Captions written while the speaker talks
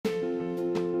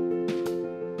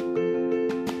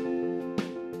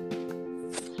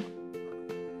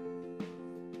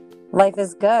Life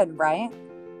is good, right?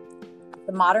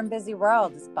 The modern busy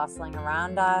world is bustling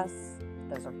around us.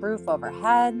 There's a roof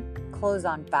overhead, clothes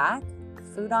on back,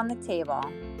 food on the table,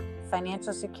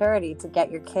 financial security to get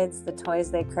your kids the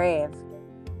toys they crave.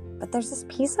 But there's this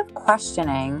piece of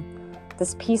questioning,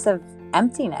 this piece of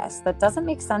emptiness that doesn't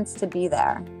make sense to be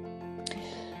there.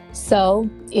 So,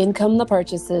 in come the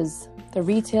purchases, the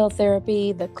retail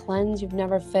therapy, the cleanse you've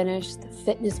never finished, the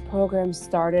fitness program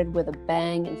started with a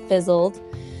bang and fizzled,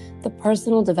 the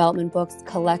personal development books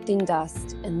collecting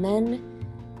dust, and then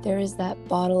there is that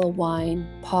bottle of wine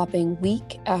popping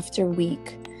week after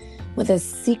week with a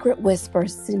secret whisper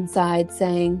inside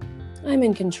saying, I'm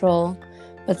in control,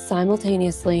 but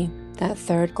simultaneously, that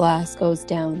third glass goes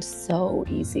down so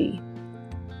easy.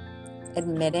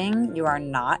 Admitting you are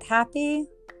not happy,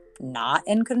 not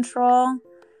in control,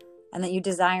 and that you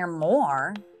desire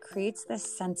more creates this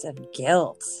sense of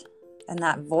guilt and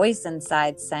that voice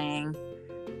inside saying,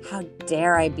 how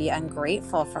dare I be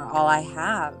ungrateful for all I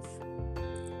have?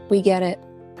 We get it.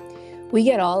 We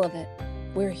get all of it.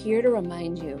 We're here to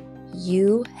remind you,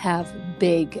 you have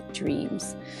big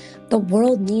dreams. The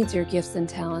world needs your gifts and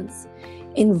talents.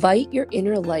 Invite your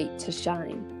inner light to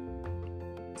shine.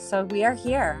 So we are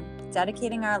here,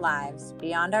 dedicating our lives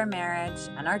beyond our marriage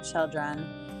and our children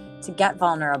to get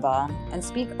vulnerable and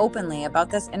speak openly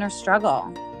about this inner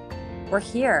struggle. We're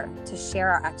here to share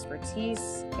our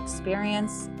expertise,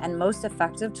 experience, and most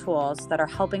effective tools that are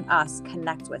helping us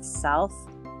connect with self,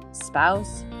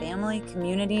 spouse, family,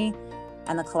 community,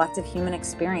 and the collective human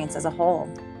experience as a whole.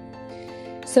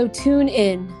 So tune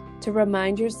in to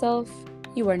remind yourself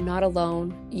you are not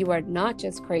alone. You are not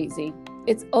just crazy.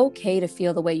 It's okay to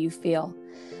feel the way you feel.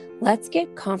 Let's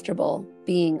get comfortable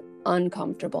being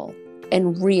uncomfortable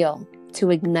and real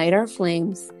to ignite our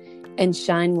flames and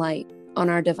shine light on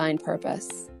our divine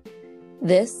purpose.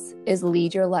 This is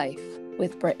Lead Your Life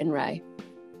with Britt and Ray.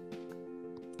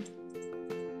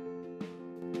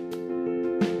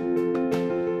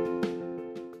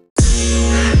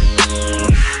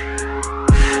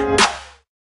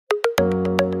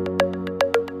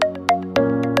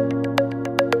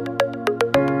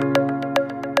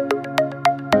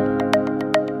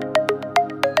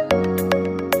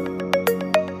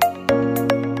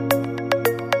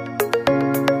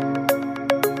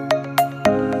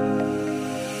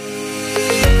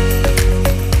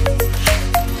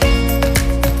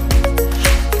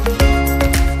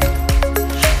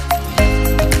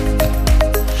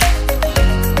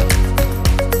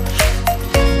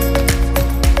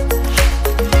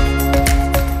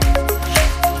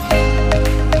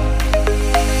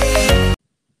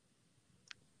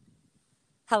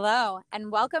 Hello,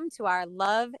 and welcome to our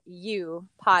Love You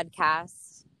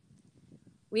podcast.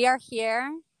 We are here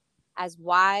as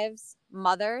wives,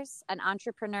 mothers, and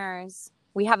entrepreneurs.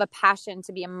 We have a passion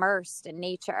to be immersed in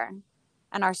nature,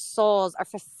 and our souls are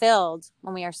fulfilled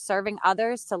when we are serving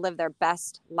others to live their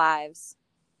best lives.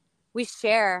 We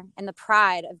share in the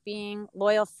pride of being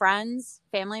loyal friends,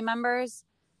 family members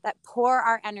that pour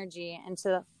our energy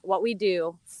into what we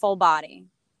do full body.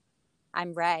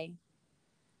 I'm Ray.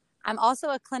 I'm also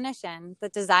a clinician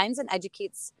that designs and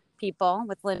educates people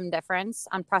with limb difference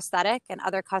on prosthetic and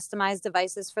other customized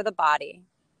devices for the body.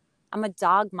 I'm a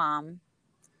dog mom.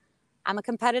 I'm a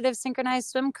competitive synchronized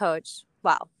swim coach,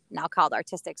 well, now called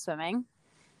artistic swimming.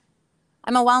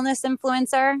 I'm a wellness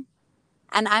influencer,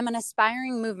 and I'm an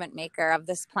aspiring movement maker of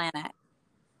this planet.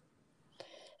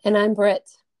 And I'm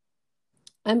Britt.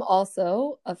 I'm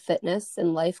also a fitness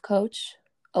and life coach,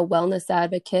 a wellness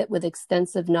advocate with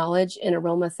extensive knowledge in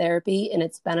aromatherapy and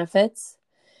its benefits.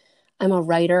 I'm a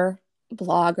writer,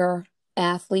 blogger,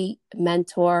 athlete,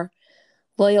 mentor,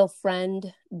 loyal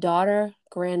friend, daughter,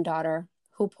 granddaughter,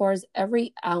 who pours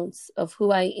every ounce of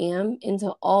who I am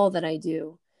into all that I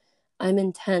do. I'm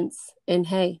intense, and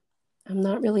hey, I'm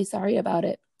not really sorry about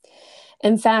it.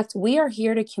 In fact, we are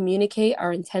here to communicate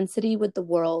our intensity with the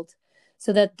world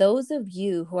so that those of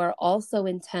you who are also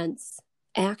intense,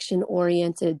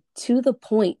 action-oriented, to the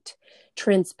point,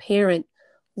 transparent,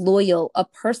 loyal, a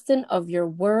person of your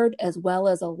word, as well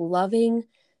as a loving,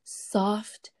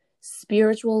 soft,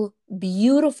 spiritual,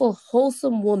 beautiful,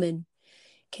 wholesome woman,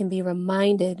 can be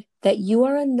reminded that you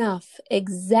are enough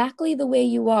exactly the way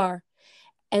you are,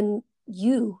 and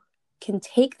you can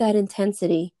take that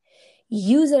intensity,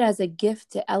 use it as a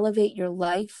gift to elevate your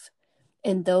life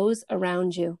and those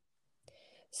around you.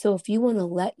 So if you want to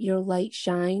let your light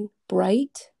shine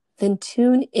bright, then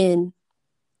tune in.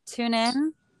 Tune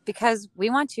in because we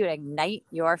want you to ignite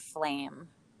your flame.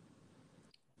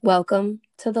 Welcome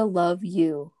to the Love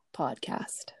You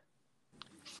podcast.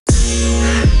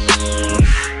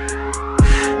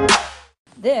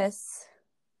 This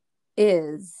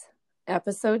is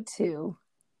episode 2.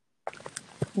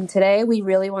 And today we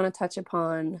really want to touch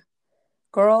upon,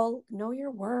 girl, know your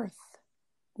worth.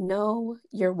 Know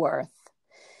your worth.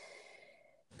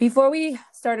 Before we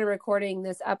started recording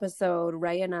this episode,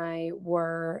 Ray and I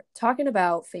were talking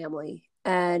about family,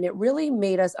 and it really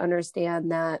made us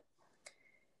understand that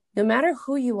no matter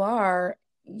who you are,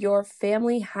 your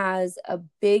family has a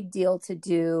big deal to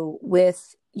do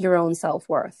with your own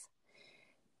self-worth.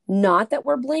 Not that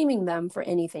we're blaming them for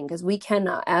anything, because we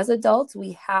cannot. As adults,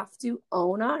 we have to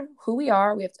own who we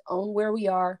are. We have to own where we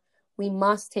are. We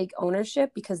must take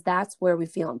ownership because that's where we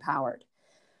feel empowered.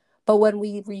 But when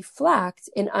we reflect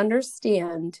and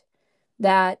understand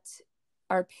that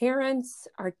our parents,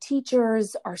 our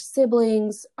teachers, our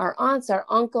siblings, our aunts, our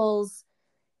uncles,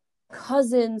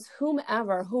 cousins,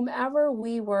 whomever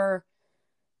we were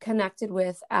connected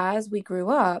with as we grew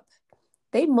up,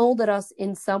 they molded us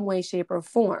in some way, shape, or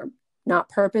form. Not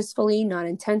purposefully, not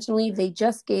intentionally. They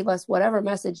just gave us whatever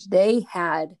message they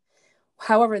had,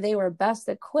 however they were best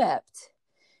equipped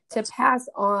to pass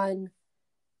on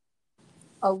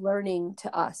a learning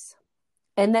to us.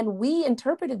 And then we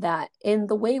interpreted that in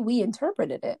the way we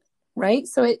interpreted it, right?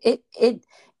 So it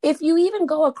if you even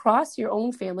go across your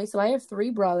own family, so I have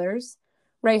 3 brothers.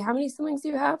 Ray, how many siblings do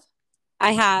you have?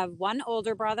 I have one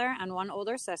older brother and one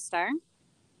older sister.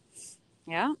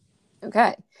 Yeah.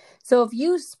 Okay. So if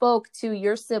you spoke to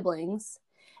your siblings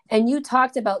and you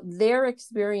talked about their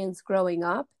experience growing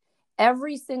up,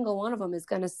 every single one of them is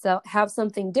going to have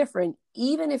something different,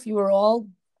 even if you were all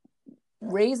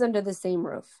raised under the same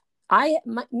roof.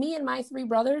 Me and my 3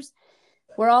 brothers,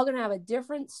 we're all going to have a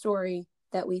different story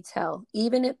that we tell.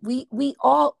 Even if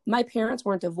my parents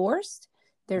weren't divorced,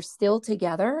 they're still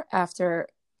together after,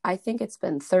 I think it's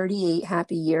been 38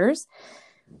 happy years,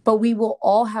 but we will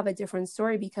all have a different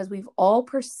story because we've all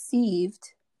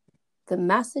perceived the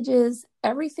messages,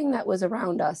 everything that was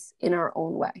around us in our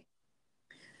own way.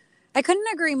 I couldn't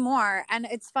agree more. And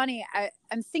it's funny,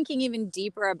 I'm thinking even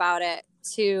deeper about it,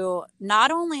 to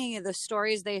not only the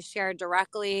stories they shared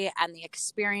directly and the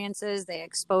experiences they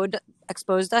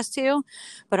exposed us to,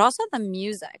 but also the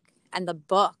music and the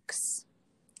books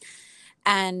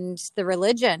and the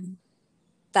religion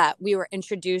that we were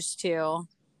introduced to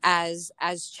as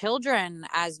children,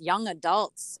 as young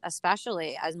adults,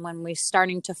 especially as when we're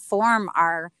starting to form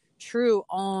our true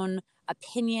own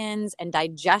opinions and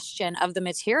digestion of the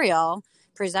material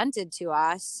presented to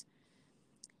us.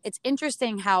 It's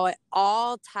interesting how it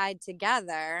all tied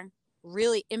together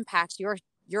really impacts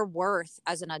your worth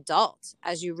as an adult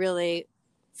as you really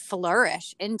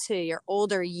flourish into your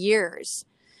older years.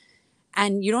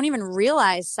 And you don't even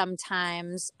realize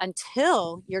sometimes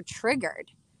until you're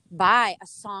triggered by a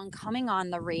song coming on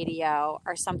the radio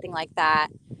or something like that.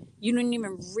 You didn't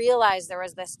even realize there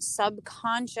was this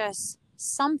subconscious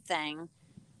something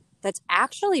that's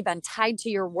actually been tied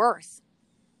to your worth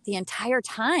the entire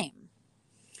time.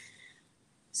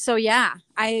 So yeah,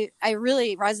 I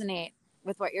really resonate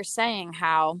with what you're saying,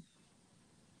 how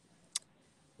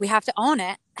we have to own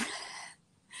it.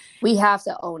 We have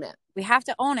to own it. We have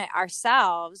to own it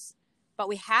ourselves, but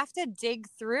we have to dig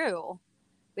through.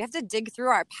 We have to dig through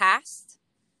our past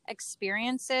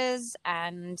experiences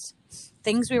and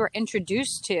things we were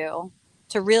introduced to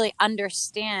really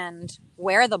understand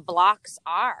where the blocks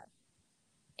are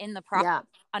in the process of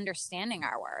understanding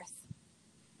our worth.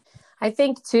 I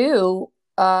think too,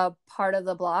 part of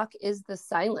the block is the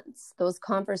silence, those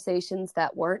conversations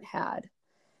that weren't had,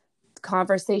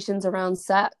 conversations around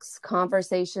sex,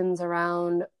 conversations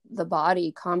around the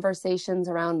body, conversations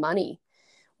around money,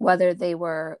 whether they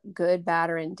were good,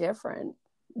 bad, or indifferent.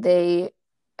 They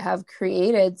have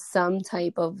created some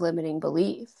type of limiting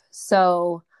belief.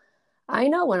 So I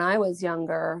know when I was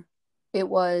younger, it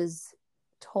was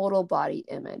total body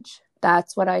image.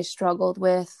 That's what I struggled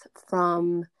with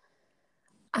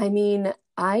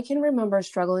I can remember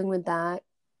struggling with that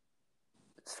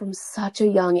from such a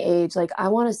young age. Like, I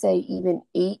want to say even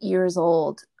 8 years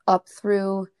old up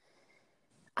through,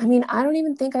 I don't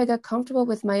even think I got comfortable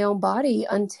with my own body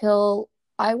until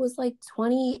I was like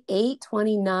 28,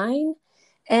 29.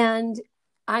 And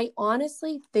I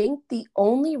honestly think the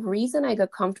only reason I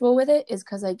got comfortable with it is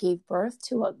because I gave birth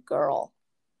to a girl.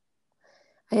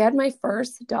 I had my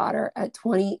first daughter at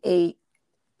 28,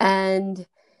 and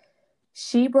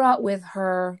she brought with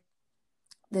her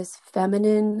this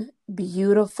feminine,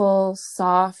 beautiful,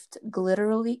 soft,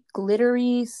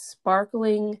 glittery,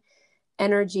 sparkling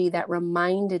energy that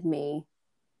reminded me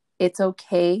it's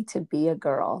okay to be a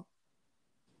girl.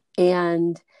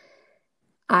 And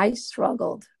I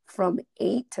struggled from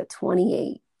 8 to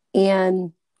 28.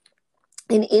 And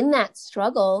in that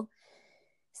struggle,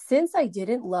 since I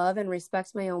didn't love and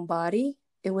respect my own body,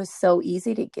 it was so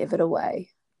easy to give it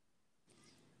away.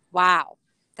 Wow.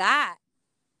 That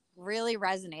really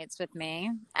resonates with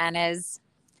me and is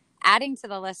adding to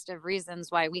the list of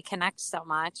reasons why we connect so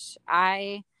much.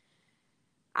 I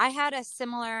had a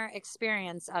similar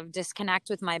experience of disconnect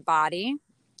with my body.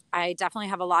 I definitely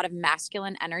have a lot of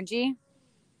masculine energy,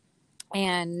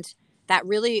 and that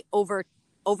really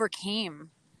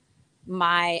overcame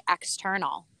my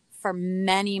external for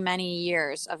many, many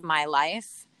years of my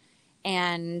life.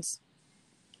 And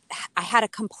I had a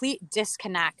complete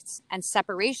disconnect and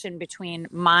separation between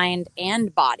mind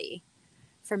and body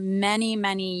for many,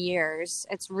 many years.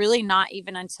 It's really not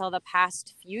even until the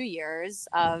past few years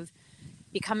of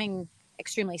becoming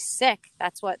extremely sick.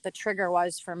 That's what the trigger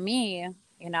was for me,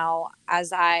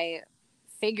 as I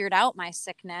figured out my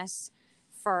sickness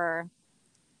for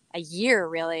a year,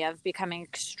 really, of becoming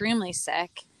extremely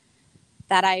sick,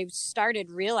 that I started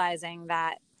realizing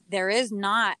that there is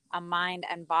not a mind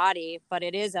and body, but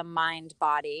it is a mind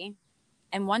body.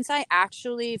 And once I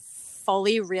actually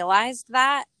fully realized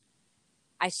that,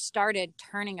 I started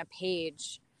turning a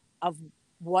page of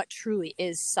what truly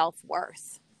is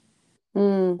self-worth.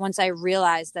 Once I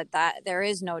realized that there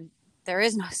is no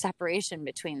separation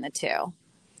between the two.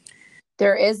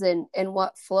 There isn't. And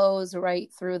what flows right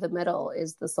through the middle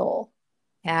is the soul.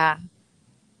 Yeah.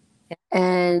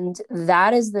 And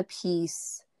that is the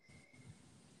piece.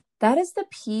 That is the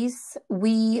piece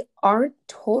we aren't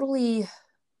totally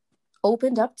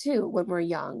opened up to when we're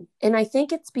young. And I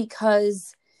think it's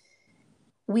because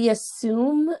we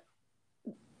assume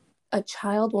a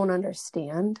child won't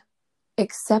understand,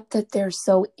 except that they're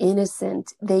so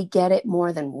innocent, they get it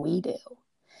more than we do.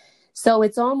 So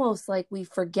it's almost like we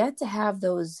forget to have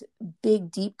those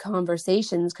big, deep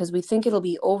conversations because we think it'll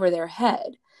be over their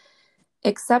head.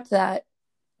 Except that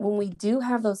when we do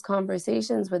have those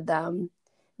conversations with them,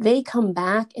 they come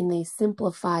back and they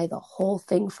simplify the whole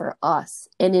thing for us.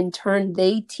 And in turn,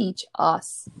 they teach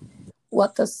us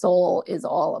what the soul is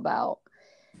all about.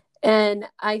 And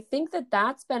I think that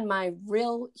that's been my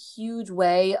real huge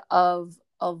way of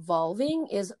evolving,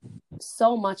 is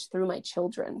so much through my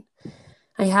children.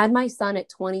 I had my son at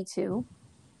 22.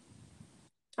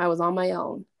 I was on my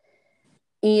own.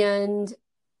 And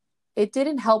it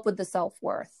didn't help with the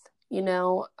self-worth. It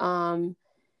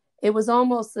was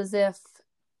almost as if,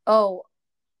 oh,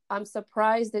 I'm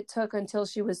surprised it took until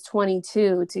she was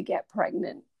 22 to get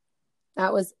pregnant.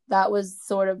 That was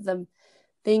sort of the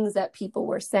things that people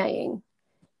were saying.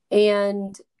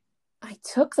 And I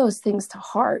took those things to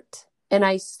heart. And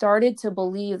I started to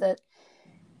believe that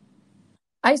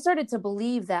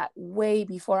way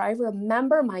before. I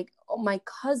remember my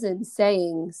cousin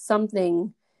saying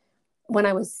something when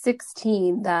I was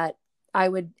 16 that I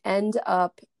would end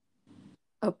up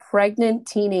a pregnant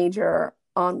teenager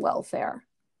on welfare.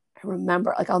 I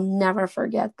remember, I'll never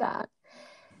forget that.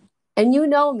 And you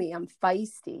know me, I'm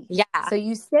feisty. Yeah. So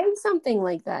you say something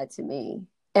like that to me,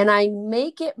 and I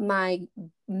make it my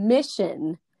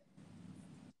mission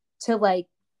to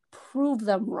prove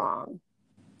them wrong.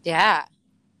 Yeah.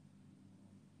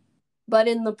 But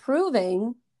in the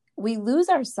proving, we lose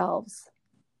ourselves.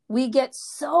 We get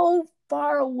so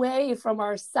far away from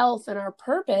ourself and our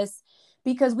purpose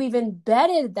because we've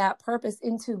embedded that purpose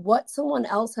into what someone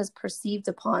else has perceived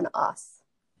upon us.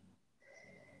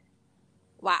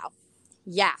 Wow.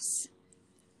 Yes.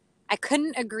 I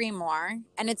couldn't agree more.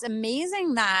 And it's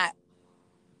amazing that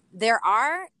there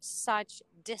are such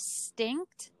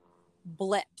distinct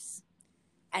blips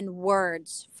and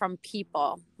words from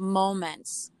people,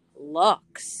 moments,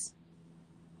 looks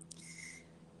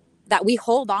that we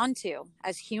hold on to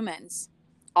as humans.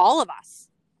 All of us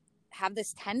have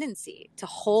this tendency to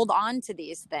hold on to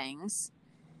these things.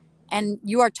 And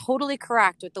you are totally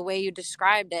correct with the way you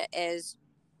described it. Is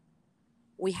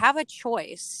we have a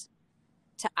choice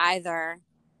to either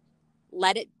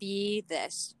let it be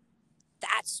this,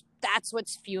 that's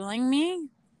what's fueling me,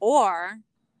 or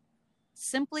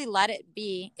simply let it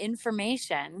be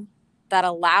information that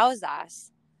allows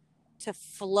us to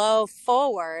flow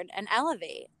forward and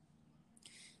elevate.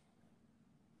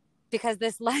 Because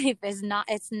this life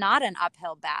it's not an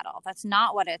uphill battle. That's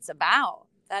not what it's about.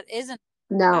 That isn't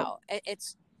about.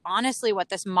 It's honestly what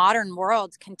this modern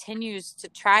world continues to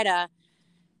try to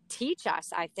teach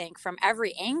us, I think, from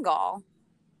every angle.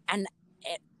 And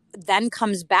it then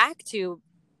comes back to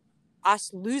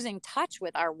us losing touch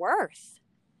with our worth.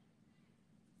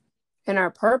 And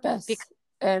our purpose.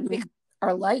 And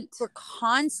our light. We're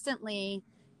constantly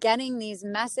getting these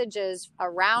messages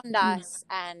around us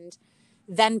and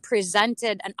then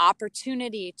presented an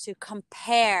opportunity to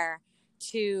compare,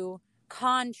 to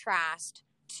contrast,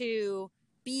 to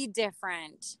be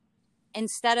different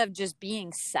instead of just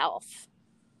being self.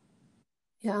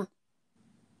 Yeah.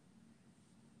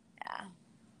 Yeah.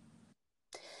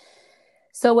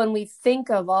 So when we think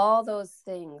of all those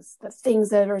things, the things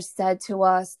that are said to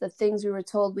us, the things we were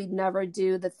told we'd never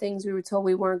do, the things we were told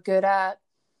we weren't good at,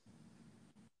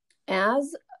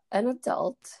 as an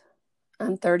adult,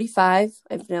 I'm 35.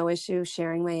 I have no issue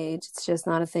sharing my age. It's just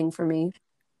not a thing for me.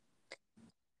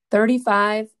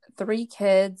 35, 3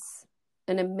 kids,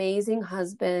 an amazing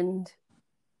husband,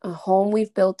 a home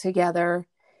we've built together,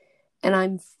 and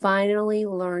I'm finally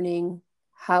learning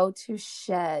how to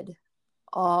shed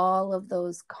all of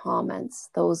those comments,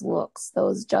 those looks,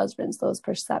 those judgments, those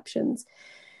perceptions,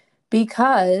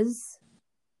 because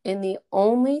in the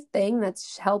only thing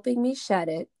that's helping me shed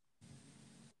it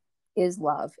is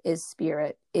love, is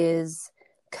spirit, is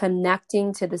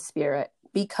connecting to the spirit.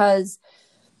 Because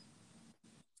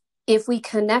if we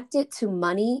connect it to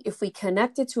money, if we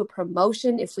connect it to a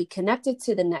promotion, if we connect it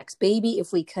to the next baby,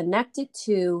 if we connect it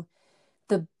to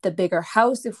the bigger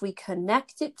house, if we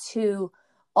connect it to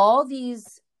all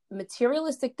these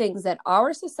materialistic things that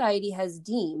our society has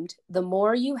deemed, the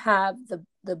more you have,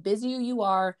 the busier you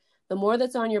are, the more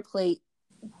that's on your plate,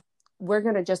 we're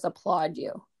going to just applaud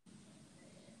you.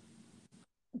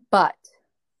 But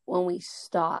when we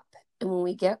stop and when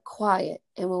we get quiet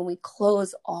and when we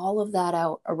close all of that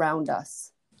out around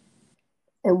us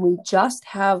and we just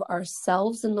have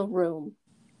ourselves in the room,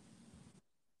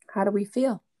 how do we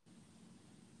feel?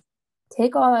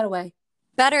 Take all that away.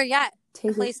 Better yet,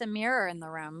 place a mirror in the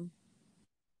room.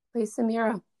 Place a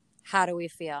mirror. How do we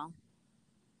feel?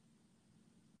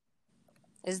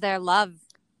 Is there love?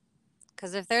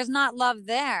 Because if there's not love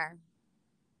there,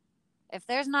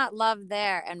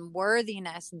 and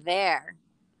worthiness there,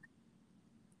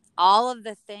 all of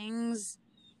the things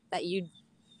that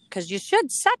because you should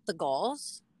set the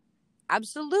goals,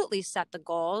 absolutely set the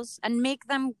goals and make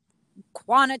them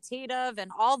quantitative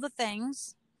and all the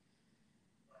things.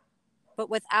 But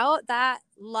without that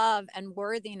love and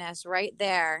worthiness right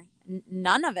there,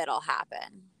 none of it'll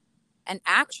happen. And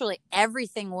actually,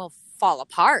 everything will fall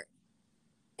apart.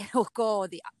 It will go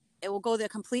the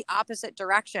complete opposite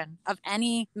direction of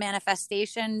any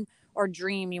manifestation or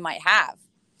dream you might have.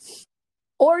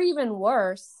 Or even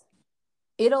worse,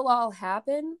 it'll all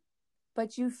happen,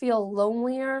 but you feel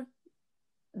lonelier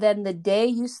than the day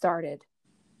you started.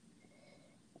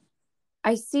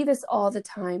 I see this all the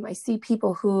time. I see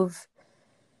people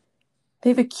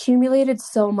they've accumulated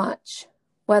so much,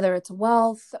 whether it's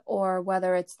wealth or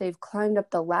whether it's they've climbed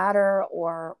up the ladder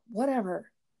or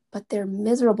whatever, but they're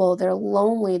miserable, they're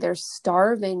lonely, they're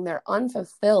starving, they're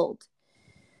unfulfilled.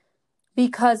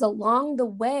 Because along the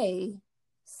way,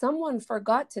 someone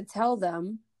forgot to tell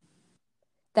them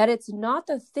that it's not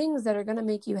the things that are going to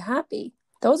make you happy.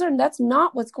 That's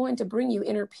not what's going to bring you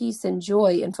inner peace and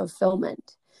joy and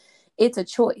fulfillment. It's a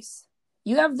choice.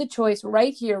 You have the choice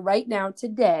right here, right now,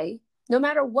 today, no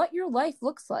matter what your life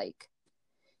looks like.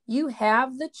 You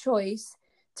have the choice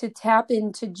to tap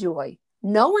into joy.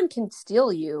 No one can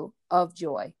steal you of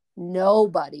joy.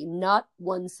 Nobody, not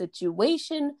one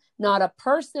situation, not a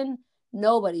person,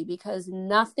 nobody, because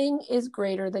nothing is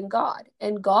greater than God.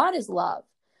 And God is love.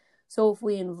 So if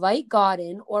we invite God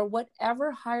in, or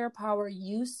whatever higher power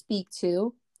you speak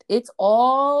to, it's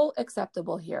all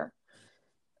acceptable here.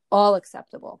 All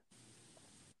acceptable.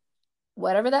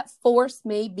 Whatever that force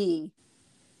may be,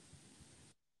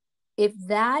 if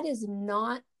that is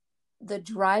not the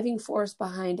driving force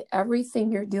behind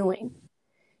everything you're doing,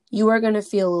 you are going to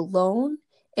feel alone,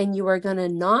 and you are going to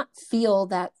not feel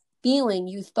that feeling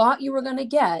you thought you were going to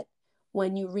get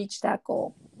when you reach that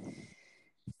goal.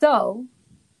 So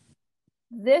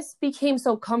this became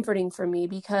so comforting for me,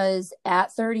 because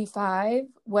at 35,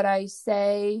 would I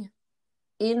say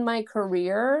in my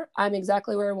career, I'm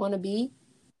exactly where I want to be?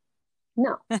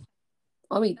 No.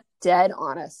 I'll be dead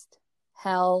honest.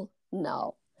 Hell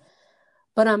no.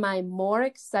 But am I more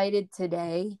excited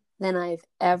today than I've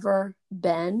ever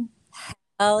been?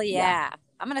 Hell yeah.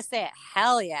 I'm going to say it.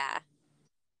 Hell yeah.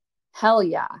 Hell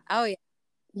yeah. Oh yeah.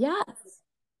 Yes.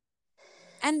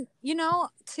 And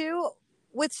too,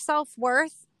 with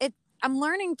self-worth, I'm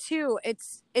learning too,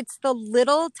 it's the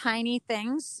little tiny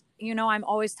things. I'm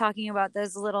always talking about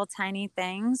those little tiny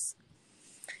things.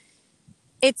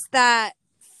 It's that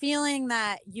feeling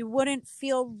that you wouldn't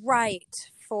feel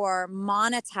right for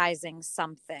monetizing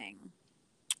something,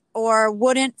 or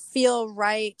wouldn't feel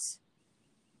right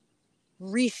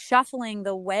reshuffling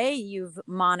the way you've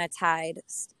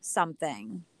monetized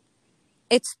something.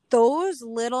 It's those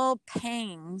little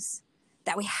pangs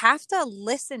that we have to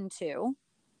listen to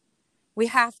We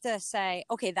have to say,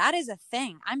 okay, that is a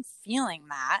thing. I'm feeling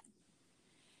that.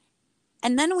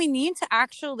 And then we need to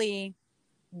actually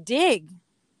dig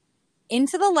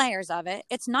into the layers of it.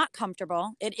 It's not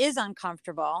comfortable. It is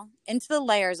uncomfortable. Into the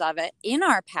layers of it in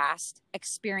our past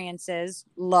experiences,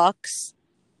 looks,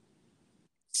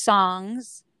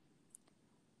 songs.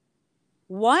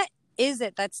 What is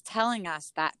it that's telling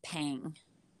us that pang?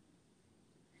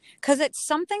 Because it's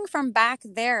something from back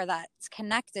there that's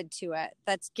connected to it,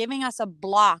 that's giving us a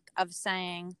block of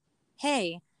saying,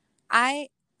 hey, I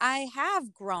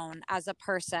have grown as a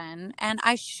person and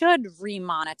I should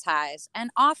remonetize and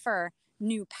offer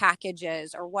new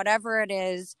packages or whatever it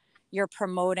is you're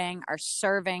promoting or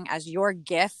serving as your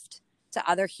gift to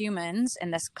other humans in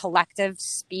this collective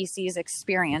species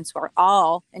experience we're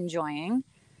all enjoying.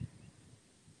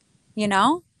 You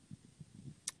know?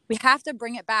 We have to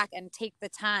bring it back and take the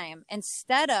time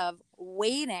instead of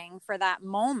waiting for that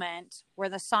moment where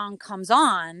the song comes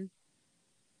on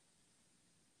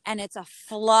and it's a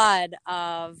flood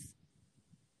of,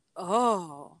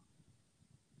 oh.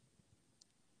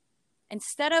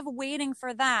 Instead of waiting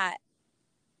for that,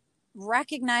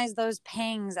 recognize those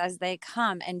pangs as they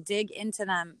come and dig into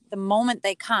them the moment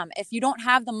they come. If you don't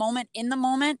have the moment in the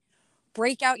moment,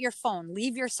 break out your phone,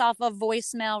 leave yourself a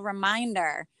voicemail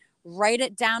reminder. Write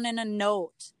it down in a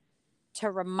note to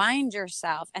remind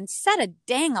yourself and set a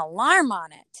dang alarm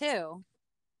on it too.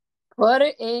 Put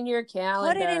it in your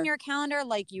calendar. Put it in your calendar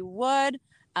like you would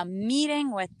a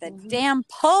meeting with the damn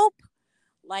Pope,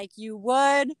 like you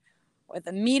would with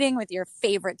a meeting with your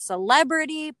favorite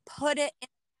celebrity. Put it in.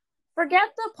 Forget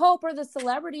the Pope or the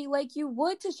celebrity, like you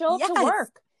would to show up to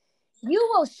work.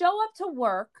 You will show up to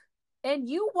work and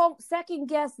you won't second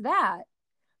guess that.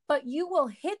 But you will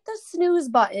hit the snooze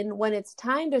button when it's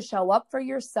time to show up for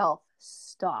yourself.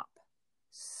 Stop.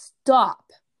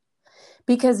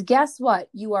 Because guess what?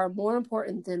 You are more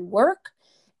important than work.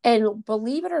 And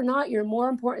believe it or not, you're more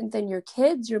important than your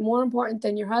kids. You're more important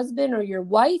than your husband or your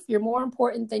wife. You're more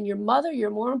important than your mother. You're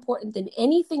more important than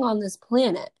anything on this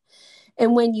planet.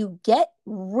 And when you get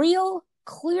real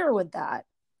clear with that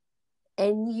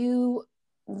and you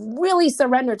really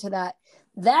surrender to that,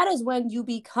 that is when you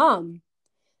become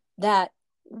that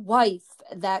wife,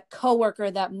 that coworker,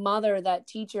 that mother, that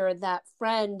teacher, that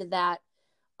friend, that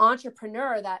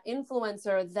entrepreneur, that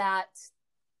influencer, that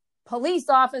police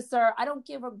officer. I don't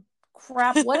give a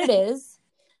crap what it is.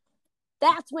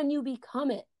 That's when you become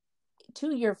it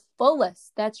to your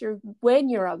fullest. That's when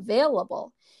you're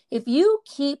available. If you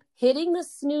keep hitting the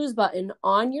snooze button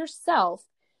on yourself,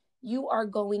 you are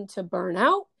going to burn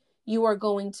out. You are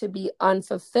going to be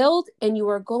unfulfilled and you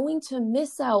are going to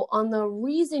miss out on the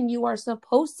reason you are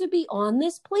supposed to be on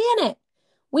this planet.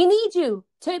 We need you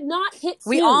to not hit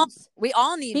snooze. We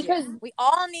all need because you. We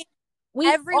all need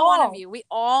every one of you. We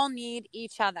all need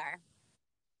each other.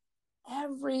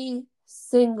 Every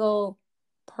single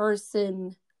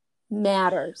person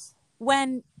matters.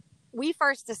 When we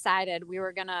first decided we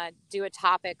were going to do a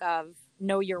topic of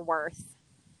know your worth,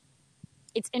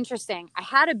 it's interesting. I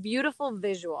had a beautiful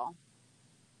visual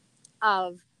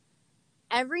of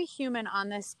every human on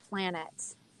this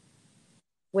planet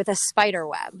with a spider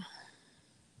web.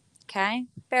 Okay?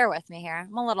 Bear with me here.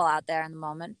 I'm a little out there in the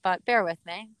moment, but bear with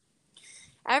me.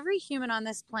 Every human on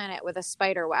this planet with a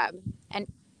spider web.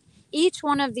 And each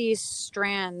one of these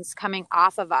strands coming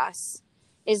off of us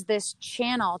is this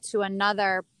channel to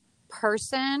another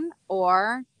person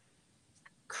or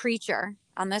creature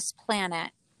on this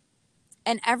planet.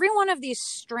 And every one of these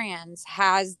strands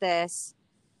has this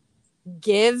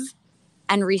give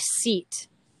and receipt.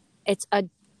 It's a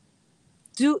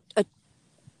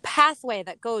pathway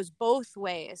that goes both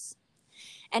ways.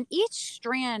 And each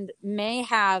strand may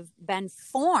have been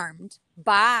formed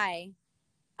by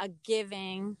a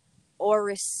giving or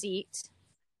receipt,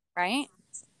 right?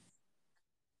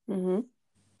 Mm-hmm.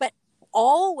 But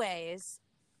always,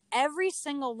 every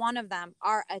single one of them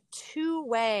are a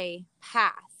two-way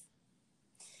path.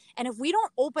 And if we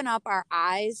don't open up our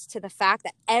eyes to the fact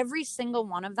that every single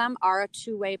one of them are a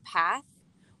two-way path,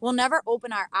 we'll never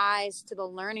open our eyes to the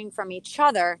learning from each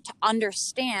other to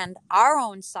understand our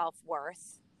own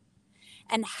self-worth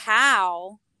and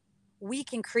how we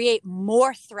can create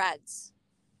more threads.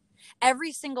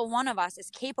 Every single one of us is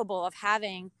capable of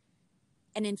having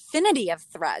an infinity of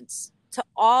threads to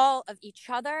all of each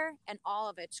other and all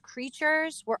of its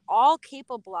creatures. We're all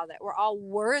capable of it. We're all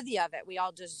worthy of it. We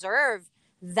all deserve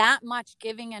that much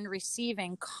giving and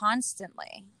receiving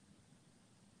constantly.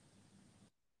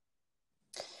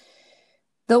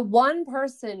 The one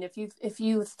person, if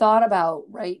you thought about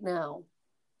right now,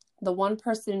 the one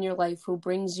person in your life who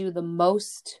brings you the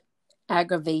most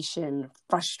aggravation,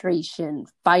 frustration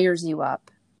fires you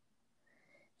up,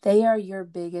 they are your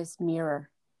biggest mirror.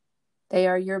 They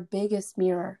are your biggest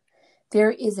mirror.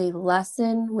 There is a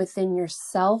lesson within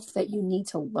yourself that you need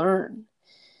to learn.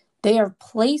 They are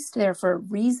placed there for a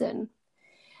reason.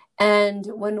 And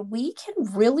when we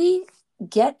can really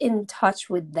get in touch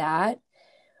with that,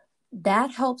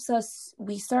 that helps us,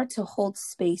 we start to hold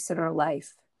space in our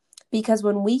life. Because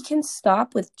when we can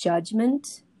stop with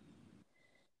judgment,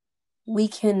 we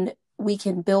can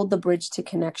build the bridge to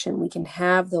connection. We can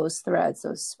have those threads,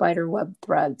 those spider web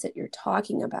threads that you're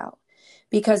talking about.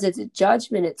 Because it's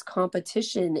judgment, it's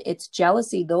competition, it's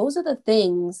jealousy. Those are the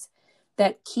things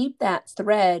that keep that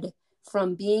thread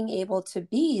from being able to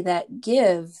be that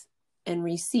give and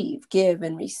receive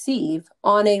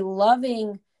on a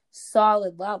loving,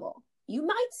 solid level. You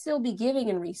might still be giving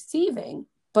and receiving,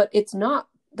 but it's not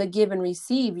the give and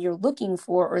receive you're looking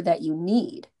for or that you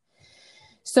need.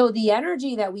 So the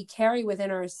energy that we carry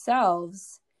within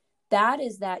ourselves, that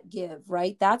is that give,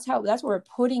 right? That's what we're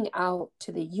putting out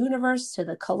to the universe, to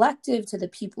the collective, to the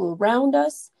people around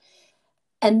us.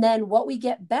 And then what we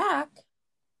get back,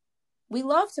 we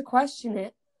love to question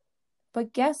it.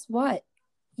 But guess what?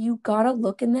 You got to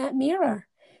look in that mirror.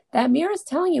 That mirror is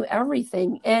telling you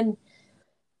everything. And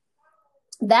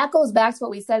that goes back to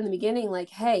what we said in the beginning, like,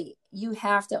 hey, you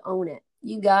have to own it.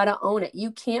 You got to own it.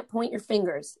 You can't point your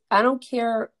fingers. I don't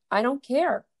care.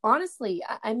 Honestly,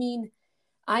 I mean,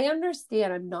 I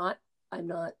understand. I'm not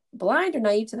blind or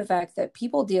naive to the fact that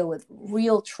people deal with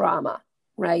real trauma,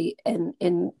 right?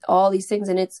 And all these things,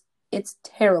 and it's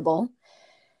terrible.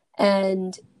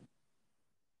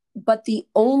 But the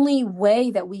only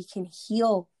way that we can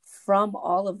heal from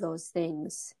all of those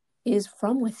things is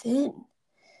from within.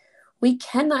 We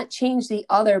cannot change the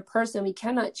other person. We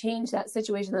cannot change that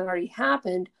situation that already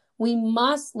happened. We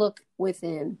must look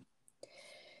within.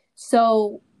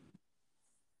 So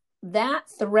that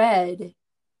thread,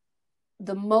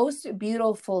 the most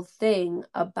beautiful thing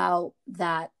about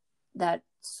that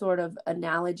sort of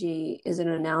analogy, is it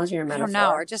an analogy or metaphor? I don't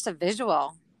know, or just a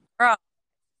visual. Girl,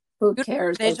 who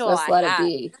cares? Just let it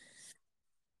be.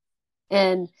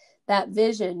 And that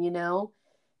vision,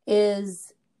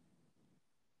 is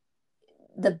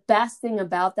the best thing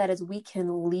about that is we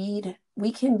can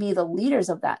be the leaders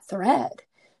of that thread.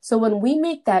 So when we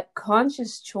make that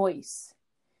conscious choice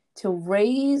to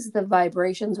raise the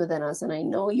vibrations within us, and I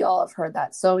know y'all have heard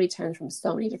that so many times from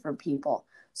so many different people.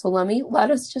 So let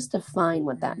us just define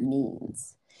what that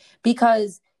means.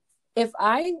 Because if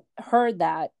I heard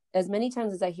that as many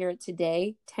times as I hear it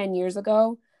today, 10 years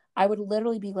ago, I would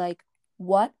literally be like,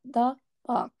 what the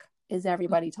fuck is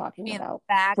everybody talking about?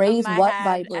 Raise what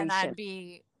vibration? And I'd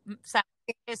be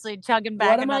simultaneously chugging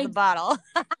back another bottle.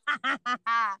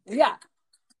 Yeah.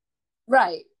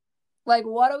 Right. Like,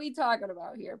 what are we talking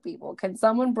about here, people? Can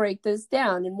someone break this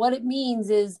down? And what it means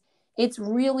is it's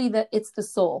really it's the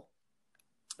soul.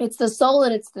 It's the soul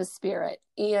and it's the spirit.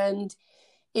 And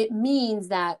it means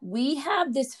that we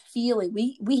have this feeling.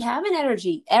 We have an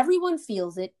energy. Everyone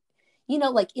feels it,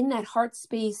 like in that heart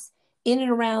space, in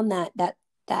and around that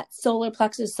solar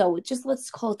plexus. So let's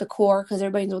call it the core, because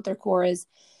everybody knows what their core is.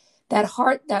 That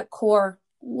heart, that core.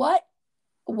 What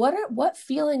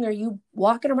feeling are you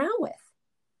walking around with?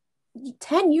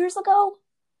 10 years ago,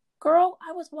 girl,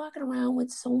 I was walking around with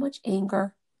so much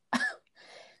anger,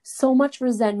 so much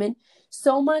resentment,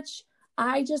 so much.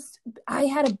 I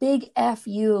had a big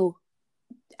FU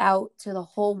out to the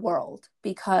whole world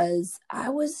because I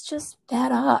was just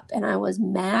fed up and I was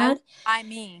mad. Why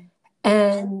me?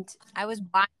 And I was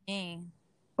why me.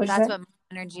 That's what my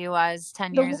energy was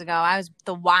 10 years ago. I was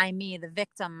the why me, the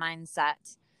victim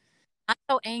mindset. Not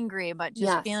so angry, but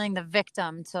just feeling the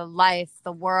victim to life,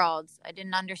 the world. I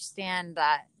didn't understand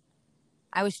that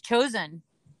I was chosen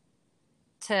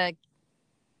to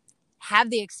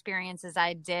have the experiences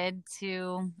I did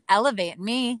to elevate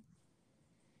me,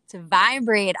 to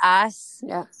vibrate us,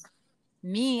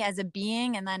 me as a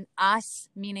being, and then us,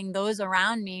 meaning those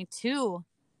around me, to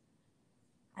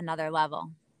another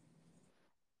level.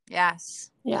 Yes.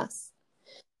 And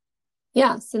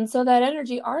so that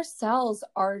energy, our cells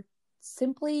are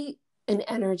simply an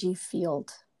energy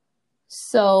field.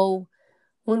 So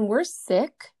when we're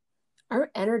sick,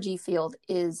 our energy field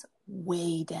is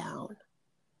way down.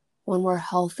 When we're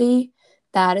healthy,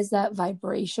 that is that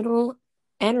vibrational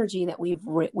energy that we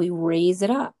raise it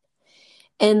up.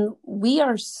 And we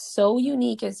are so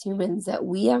unique as humans that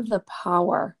we have the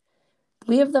power.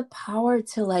 We have the power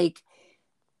to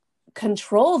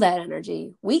control that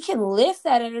energy. We can lift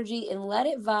that energy and let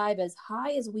it vibe as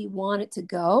high as we want it to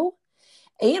go.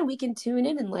 And we can tune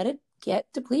in and let it get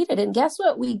depleted. And guess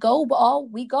what? We go all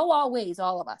ways,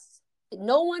 all of us.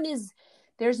 No one is,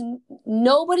 there's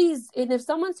nobody's, and if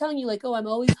someone's telling you like, oh, I'm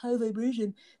always high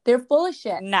vibration, they're full of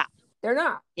shit. No. They're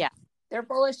not. Yeah. They're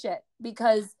full of shit,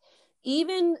 because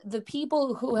even the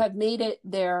people who have made it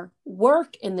their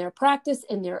work and their practice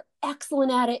and they're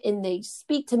excellent at it and they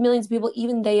speak to millions of people,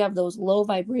 even they have those low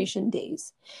vibration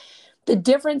days. The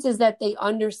difference is that they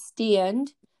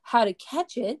understand how to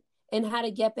catch it and how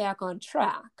to get back on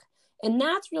track. And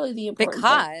that's really the important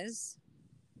thing. Because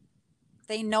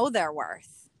they know their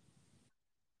worth.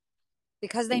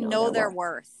 Because they know their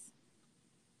worth.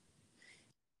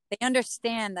 They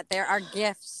understand that there are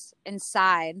gifts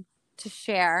inside to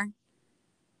share,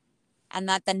 and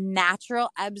that the natural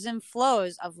ebbs and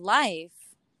flows of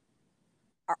life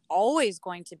are always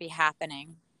going to be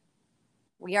happening.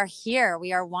 We are here.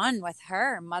 We are one with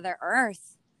her, Mother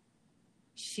Earth.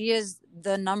 She is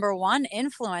the number one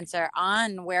influencer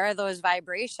on where those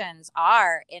vibrations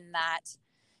are in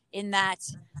that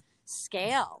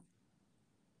scale.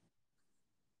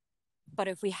 But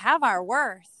if we have our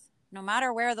worth, no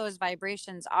matter where those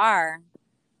vibrations are,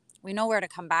 we know where to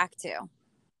come back to.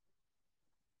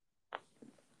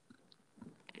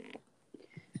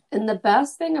 And the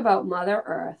best thing about Mother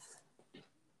Earth,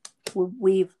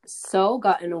 we've so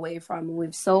gotten away from,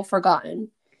 we've so forgotten.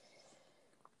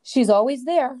 She's always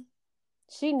there.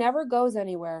 She never goes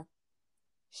anywhere.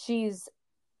 She's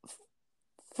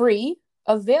free,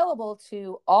 available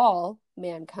to all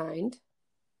mankind,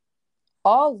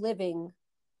 all living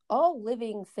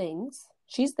things.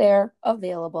 She's there,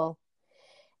 available.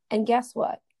 And guess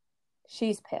what?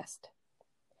 She's pissed.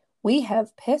 We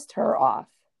have pissed her off.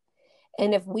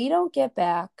 And if we don't get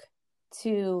back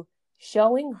to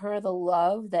showing her the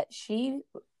love that she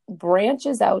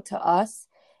branches out to us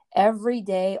every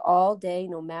day, all day,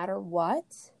 no matter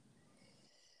what,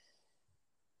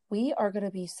 we are going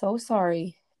to be so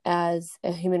sorry as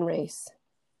a human race.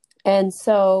 And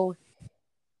so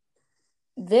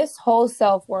this whole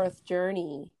self-worth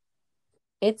journey,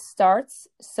 it starts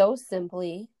so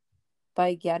simply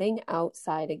by getting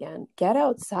outside again. Get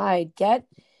outside, get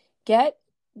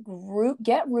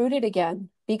rooted again,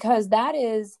 because that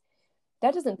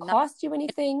doesn't cost you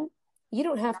anything. You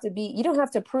don't have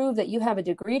to prove that you have a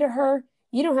degree to her.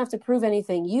 You don't have to prove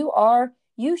anything.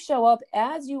 You show up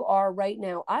as you are right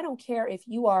now. I don't care if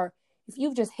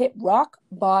you've just hit rock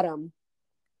bottom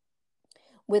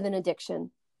with an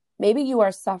addiction. Maybe you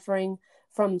are suffering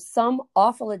from some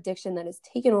awful addiction that has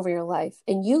taken over your life,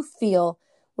 and you feel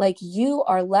like you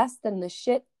are less than the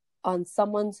shit on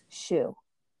someone's shoe.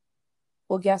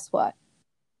 Well, guess what?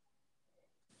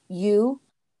 You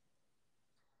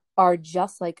are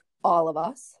just like all of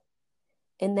us,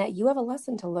 in that you have a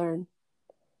lesson to learn.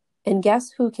 And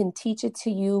guess who can teach it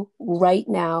to you right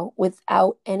now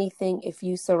without anything if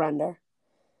you surrender?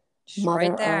 Mother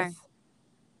right there.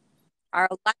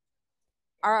 Earth.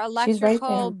 Our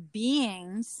electrical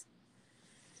beings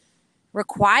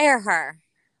require her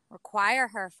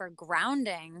for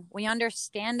grounding. We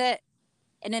understand it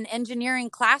in an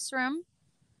engineering classroom.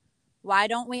 Why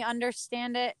don't we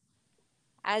understand it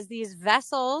as these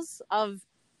vessels of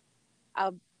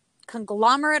a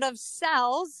conglomerate of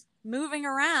cells moving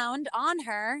around on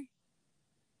her?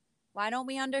 Why don't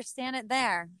we understand it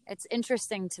there? It's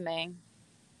interesting to me.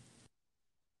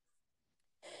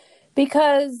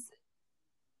 Because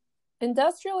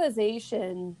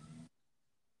industrialization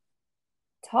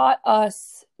taught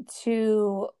us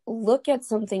to look at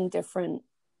something different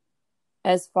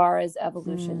as far as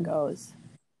evolution goes,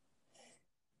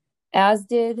 as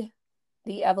did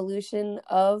the evolution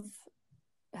of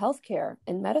healthcare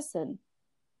and medicine.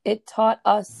 It taught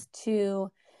us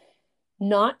to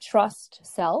not trust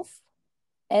self,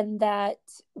 and that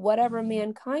whatever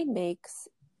mankind makes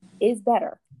is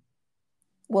better.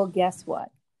 Well, guess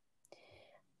what?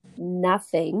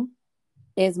 Nothing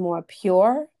is more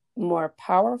pure, more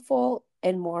powerful,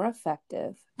 and more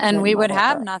effective. And we would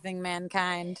have nothing,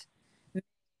 mankind,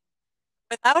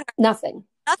 without her. Nothing.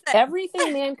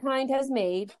 Everything mankind has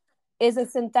made is a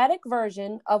synthetic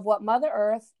version of what Mother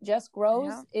Earth just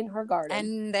grows in her garden.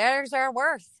 And there's our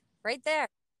worth right there.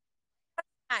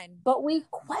 But we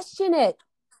question it.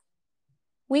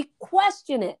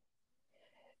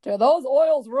 Do those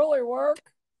oils really work?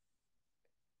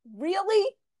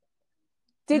 Really?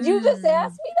 Did you just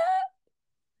ask me that?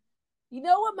 You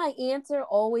know what my answer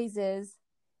always is?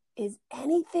 Is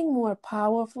anything more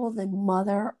powerful than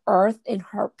Mother Earth in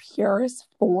her purest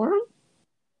form?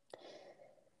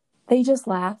 They just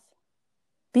laugh.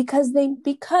 Because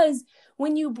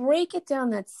when you break it down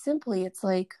that simply, it's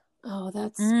like, oh,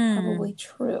 that's probably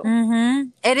true. Mm-hmm.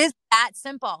 It is that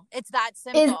simple. It's that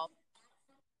simple.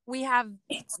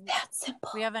 It's that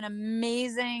simple. We have an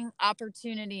amazing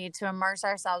opportunity to immerse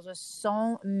ourselves with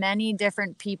so many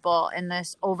different people in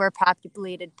this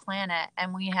overpopulated planet,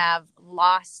 and we have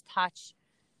lost touch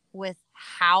with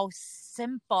how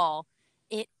simple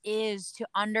it is to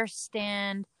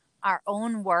understand our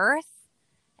own worth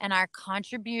and our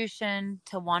contribution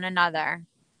to one another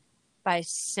by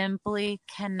simply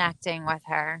connecting with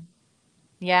her.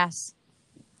 Yes.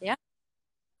 Yeah.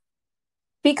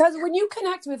 Because when you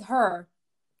connect with her,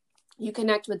 you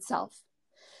connect with self.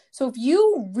 So if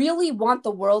you really want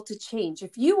the world to change,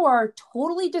 if you are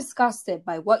totally disgusted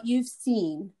by what you've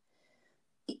seen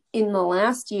in the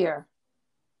last year,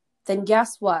 then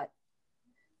guess what?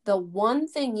 The one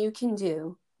thing you can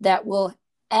do that will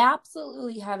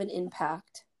absolutely have an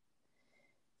impact,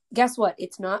 guess what?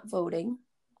 It's not voting.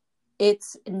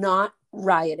 It's not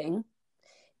rioting.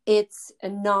 It's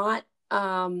not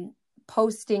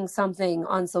posting something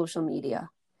on social media.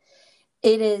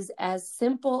 It is as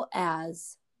simple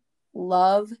as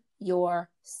love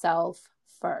yourself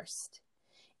first.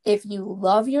 If you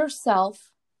love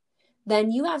yourself,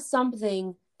 then you have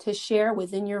something to share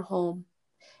within your home.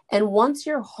 And once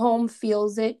your home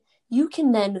feels it, you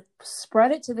can then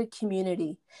spread it to the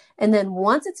community. And then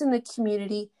once it's in the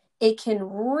community, it can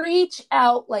reach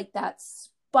out like that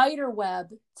spider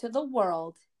web to the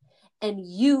world. And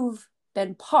you've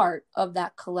been part of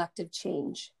that collective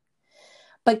change.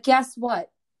 But guess what?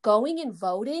 Going and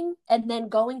voting and then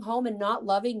going home and not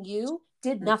loving you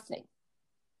did nothing.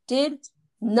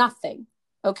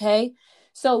 Okay?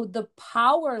 So the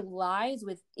power lies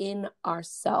within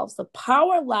ourselves. The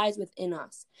power lies within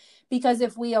us. Because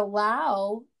if we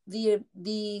allow the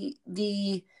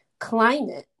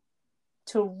climate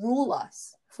to rule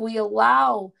us, if we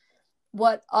allow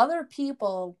what other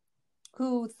people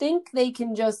who think they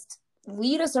can just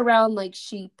lead us around like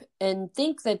sheep and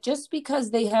think that just because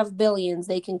they have billions,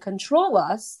 they can control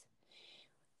us.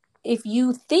 If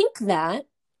you think that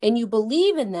and you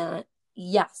believe in that,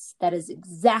 yes, that is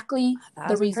exactly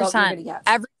the result you're going to get.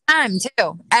 Every time,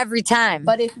 too. Every time.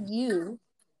 But if you...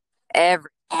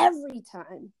 Every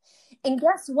time. And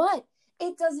guess what?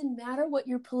 It doesn't matter what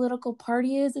your political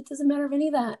party is. It doesn't matter of any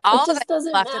of that. It just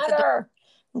doesn't matter.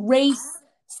 Race,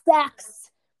 sex,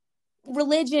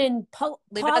 religion,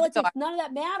 politics, none of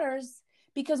that matters,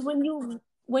 because when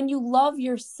you love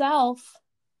yourself,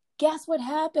 guess what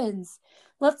happens?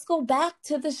 Let's go back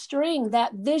to the string,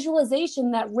 that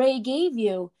visualization that Ray gave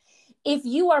you. If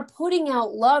you are putting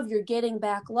out love, you're getting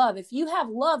back love. If you have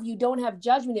love, you don't have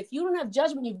judgment. If you don't have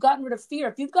judgment, you've gotten rid of fear.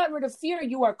 If you've gotten rid of fear,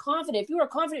 you are confident. If you are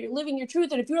confident, you're living your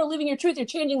truth. And if you are living your truth, you're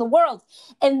changing the world.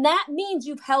 And that means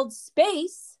you've held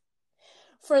space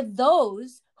for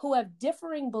those who have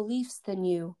differing beliefs than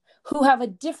you, who have a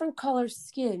different color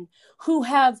skin, who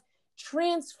have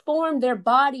transformed their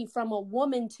body from a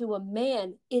woman to a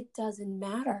man. It doesn't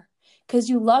matter, because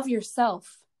you love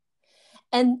yourself.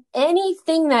 And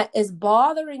anything that is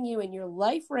bothering you in your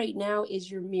life right now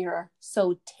is your mirror.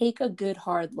 So take a good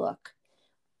hard look,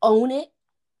 own it,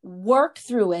 work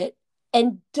through it,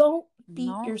 and don't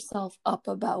beat yourself up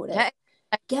about it.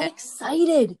 Get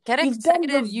excited. You've been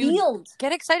revealed.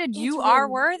 Get excited. You are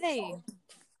worthy.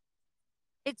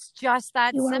 It's just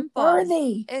that simple. Are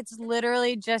worthy. It's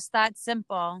literally just that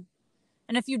simple.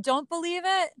 And if you don't believe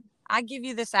it, I give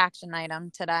you this action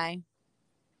item today.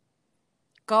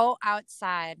 Go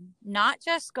outside. Not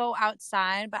just go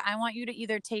outside, but I want you to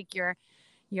either take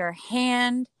your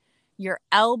hand, your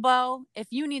elbow, if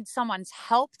you need someone's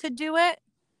help to do it,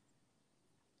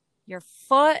 your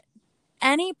foot,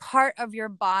 any part of your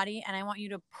body, and I want you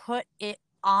to put it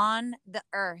on the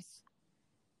earth.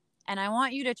 And I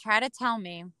want you to try to tell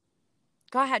me,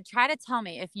 go ahead, try to tell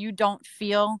me if you don't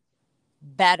feel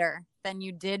better than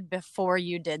you did before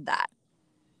you did that.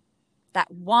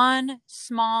 That one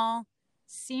small,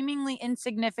 seemingly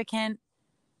insignificant,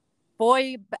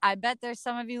 boy, I bet there's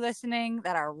some of you listening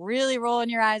that are really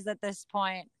rolling your eyes at this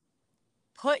point.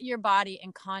 Put your body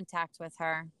in contact with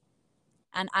her.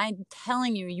 And I'm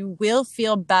telling you, you will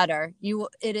feel better.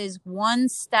 It is one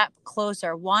step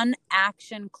closer, one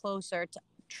action closer to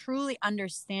truly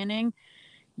understanding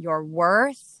your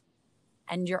worth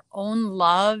and your own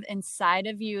love inside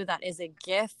of you. That is a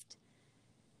gift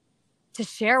to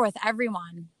share with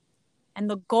everyone. And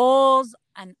the goals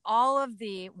and all of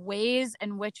the ways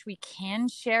in which we can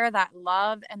share that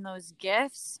love and those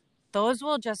gifts, those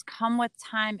will just come with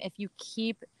time if you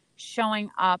keep showing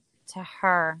up to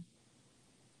her,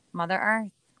 Mother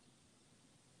Earth.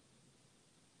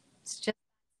 It's just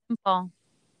simple.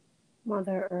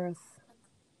 Mother Earth.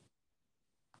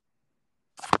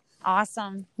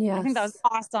 Awesome. Yes. I think that was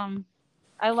awesome.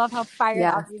 I love how fired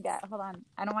Yeah. up you get. Hold on.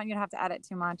 I don't want you to have to edit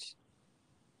too much.